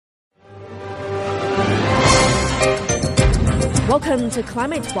Welcome to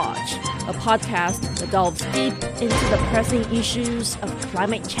Climate Watch, a podcast that delves deep into the pressing issues of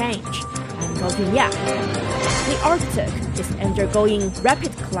climate change. I'm Goting Yang. The Arctic is undergoing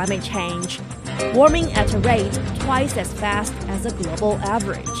rapid climate change, warming at a rate twice as fast as the global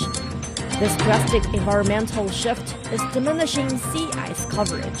average. This drastic environmental shift is diminishing sea ice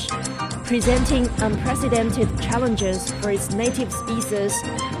coverage, presenting unprecedented challenges for its native species,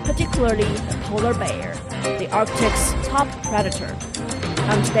 particularly the polar bear, the Arctic's top predator.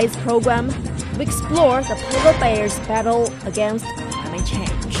 On today's program, we explore the polar bear's battle against climate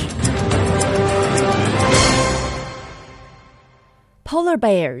change. Polar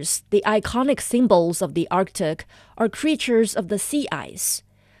bears, the iconic symbols of the Arctic, are creatures of the sea ice.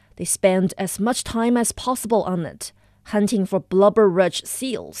 They spend as much time as possible on it, hunting for blubber-rich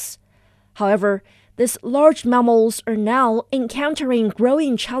seals. However, these large mammals are now encountering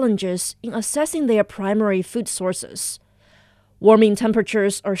growing challenges in assessing their primary food sources. Warming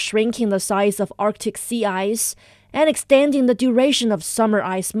temperatures are shrinking the size of Arctic sea ice and extending the duration of summer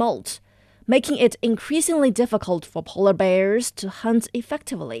ice molt, making it increasingly difficult for polar bears to hunt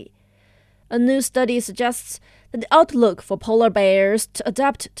effectively. A new study suggests that the outlook for polar bears to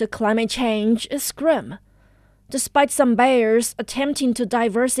adapt to climate change is grim. Despite some bears attempting to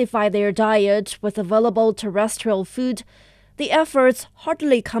diversify their diet with available terrestrial food, the efforts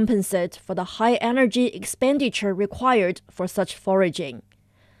hardly compensate for the high energy expenditure required for such foraging.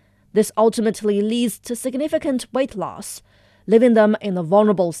 This ultimately leads to significant weight loss, leaving them in a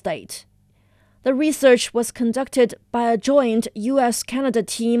vulnerable state. The research was conducted by a joint U.S.-Canada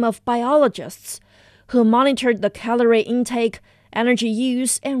team of biologists who monitored the calorie intake, energy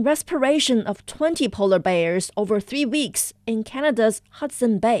use, and respiration of 20 polar bears over 3 weeks in Canada's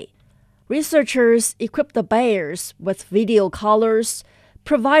Hudson Bay. Researchers equipped the bears with video collars,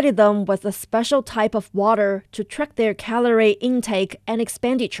 provided them with a special type of water to track their calorie intake and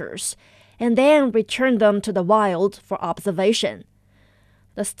expenditures, and then returned them to the wild for observation.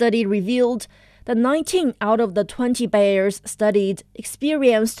 The study revealed that 19 out of the 20 bears studied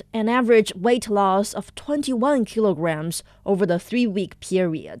experienced an average weight loss of 21 kilograms over the 3-week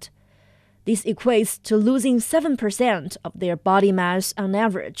period. This equates to losing 7% of their body mass on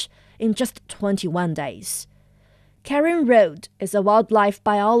average in just 21 days. Karen Rode is a wildlife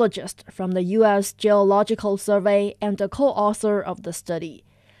biologist from the U.S. Geological Survey and a co-author of the study.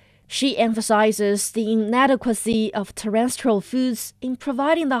 She emphasizes the inadequacy of terrestrial foods in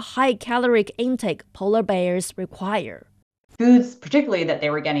providing the high caloric intake polar bears require. Foods, particularly that they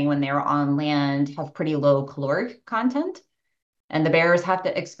were getting when they were on land, have pretty low caloric content, and the bears have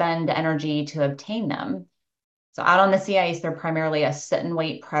to expend energy to obtain them. So out on the sea ice, they're primarily a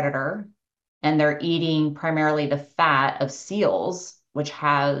sit-and-wait predator, and they're eating primarily the fat of seals, which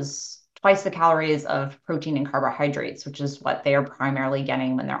has twice the calories of protein and carbohydrates, which is what they are primarily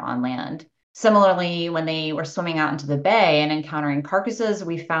getting when they're on land. Similarly, when they were swimming out into the bay and encountering carcasses,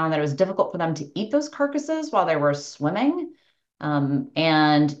 we found that it was difficult for them to eat those carcasses while they were swimming.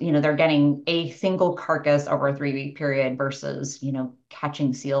 They're getting a single carcass over a 3-week period versus,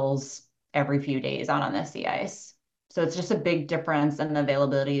 catching seals every few days out on the sea ice. So it's just a big difference in the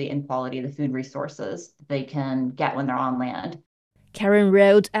availability and quality of the food resources they can get when they're on land. Karen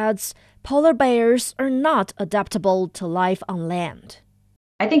Rode adds, polar bears are not adaptable to life on land.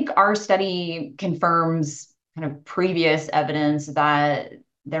 I think our study confirms kind of previous evidence that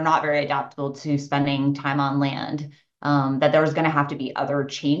they're not very adaptable to spending time on land, that there's going to have to be other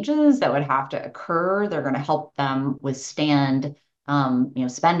changes that would have to occur. They're going to help them withstand,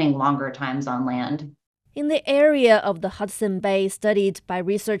 spending longer times on land. In the area of the Hudson Bay studied by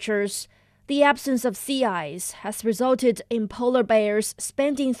researchers, the absence of sea ice has resulted in polar bears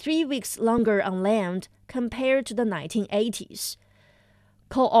spending 3 weeks longer on land compared to the 1980s.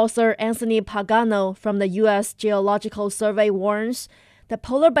 Co-author Anthony Pagano from the U.S. Geological Survey warns that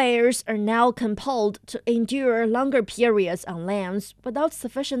polar bears are now compelled to endure longer periods on land without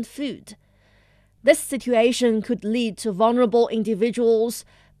sufficient food. This situation could lead to vulnerable individuals,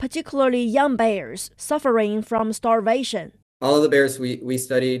 particularly young bears, suffering from starvation. All of the bears we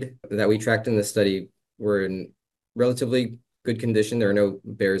studied, that we tracked in the study, were in relatively good condition. There are no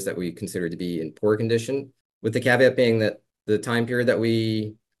bears that we consider to be in poor condition, with the caveat being that the time period that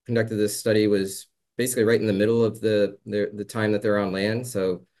we conducted this study was basically right in the middle of the time that they're on land.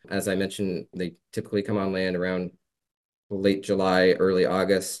 So as I mentioned, they typically come on land around late July, early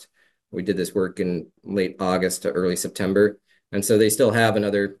August. We did this work in late August to early September. And so they still have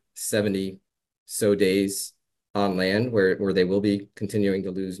another 70 so days on land where they will be continuing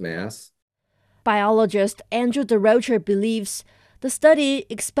to lose mass. Biologist Andrew DeRocher believes the study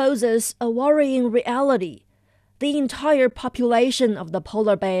exposes a worrying reality. the entire population of the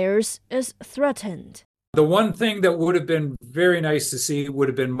polar bears is threatened. The one thing that would have been very nice to see would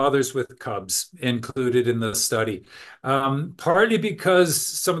have been mothers with cubs included in the study. Partly because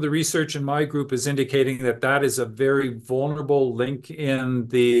some of the research in my group is indicating that that is a very vulnerable link in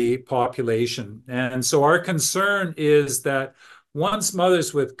the population. And so our concern is that once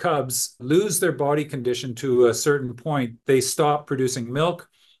mothers with cubs lose their body condition to a certain point, they stop producing milk.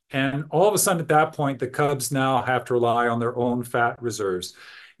 And all of a sudden at that point, the cubs now have to rely on their own fat reserves.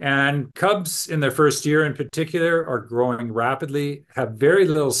 And cubs in their first year in particular are growing rapidly, have very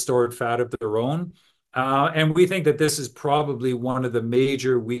little stored fat of their own. And we think that this is probably one of the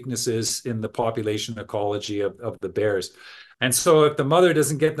major weaknesses in the population ecology of the bears. And so if the mother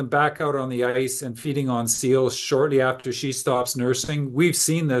doesn't get them back out on the ice and feeding on seals shortly after she stops nursing, we've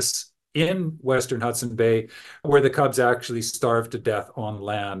seen this in Western Hudson Bay, where the cubs actually starve to death on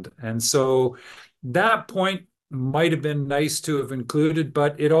land. And so that point might have been nice to have included,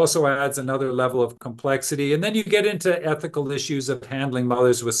 but it also adds another level of complexity. And then you get into ethical issues of handling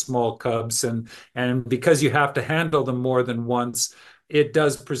mothers with small cubs. And because you have to handle them more than once, it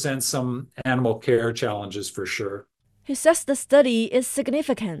does present some animal care challenges for sure. He says the study is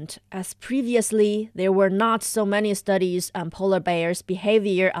significant, as previously there were not so many studies on polar bears'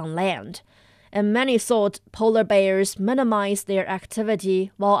 behavior on land, and many thought polar bears minimize their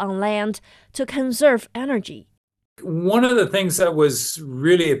activity while on land to conserve energy. One of the things that was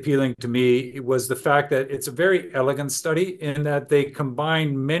really appealing to me was the fact that it's a very elegant study in that they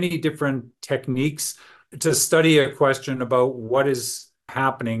combine many different techniques to study a question about what is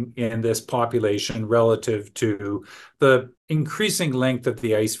happening in this population relative to the increasing length of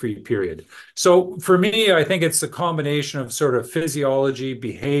the ice-free period. So for me, I think it's a combination of sort of physiology,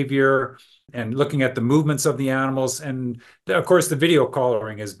 behavior, and looking at the movements of the animals. And of course, the video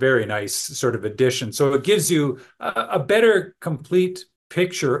coloring is very nice sort of addition. So it gives you a better complete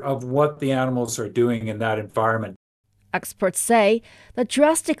picture of what the animals are doing in that environment. Experts say the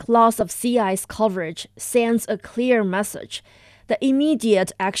drastic loss of sea ice coverage sends a clear message that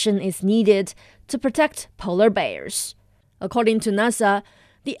immediate action is needed to protect polar bears. According to NASA,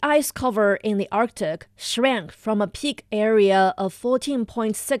 the ice cover in the Arctic shrank from a peak area of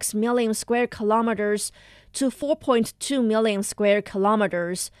 14.6 million square kilometers to 4.2 million square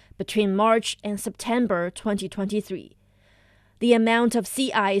kilometers between March and September 2023. The amount of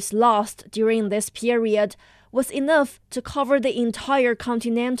sea ice lost during this period was enough to cover the entire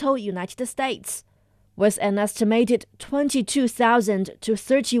continental United States. With an estimated 22,000 to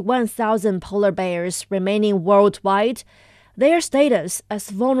 31,000 polar bears remaining worldwide, their status as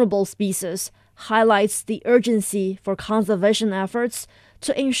vulnerable species highlights the urgency for conservation efforts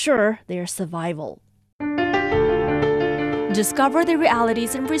to ensure their survival. Discover the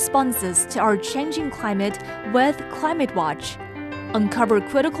realities and responses to our changing climate with Climate Watch. Uncover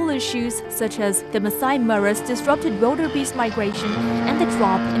critical issues such as the Masai Mara's disrupted wildebeest migration and the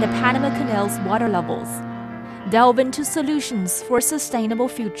drop in the Panama Canal's water levels. Delve into solutions for a sustainable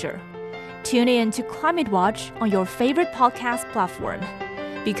future. Tune in to Climate Watch on your favorite podcast platform.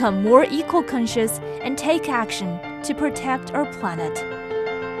 Become more eco-conscious and take action to protect our planet.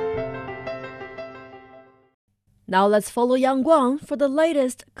 Now let's follow Yang Guang for the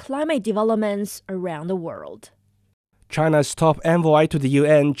latest climate developments around the world. China's top envoy to the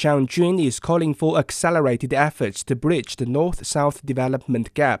UN, Zhang Jun, is calling for accelerated efforts to bridge the North-South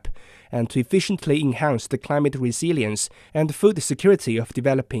development gap and to efficiently enhance the climate resilience and food security of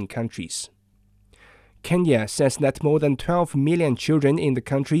developing countries. Kenya says that more than 12 million children in the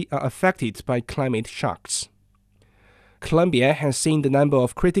country are affected by climate shocks. Colombia has seen the number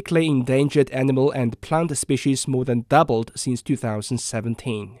of critically endangered animal and plant species more than doubled since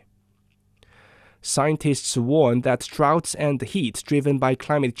 2017. Scientists warn that droughts and heat driven by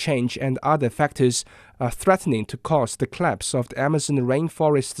climate change and other factors are threatening to cause the collapse of the Amazon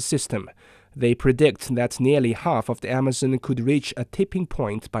rainforest system. They predict that nearly half of the Amazon could reach a tipping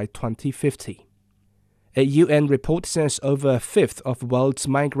point by 2050. A UN report says over a fifth of the world's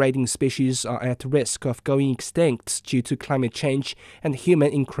migrating species are at risk of going extinct due to climate change and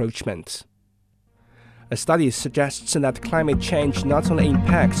human encroachment. A study suggests that climate change not only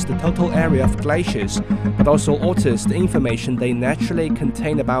impacts the total area of glaciers, but also alters the information they naturally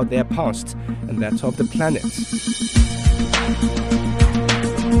contain about their past and that of the planet.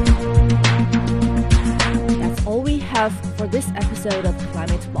 That's all we have for this episode of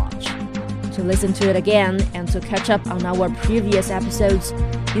Climate Watch. To listen to it again and to catch up on our previous episodes,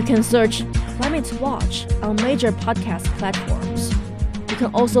 you can search Climate Watch on major podcast platforms. You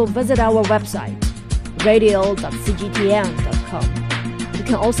can also visit our website, radio.cgtn.com. You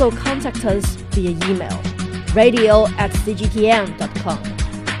can also contact us via email. radio@cgtn.com.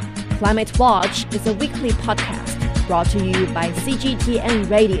 Climate Watch is a weekly podcast brought to you by CGTN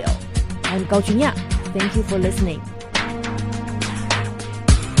Radio. I'm Gao Junya. Thank you for listening.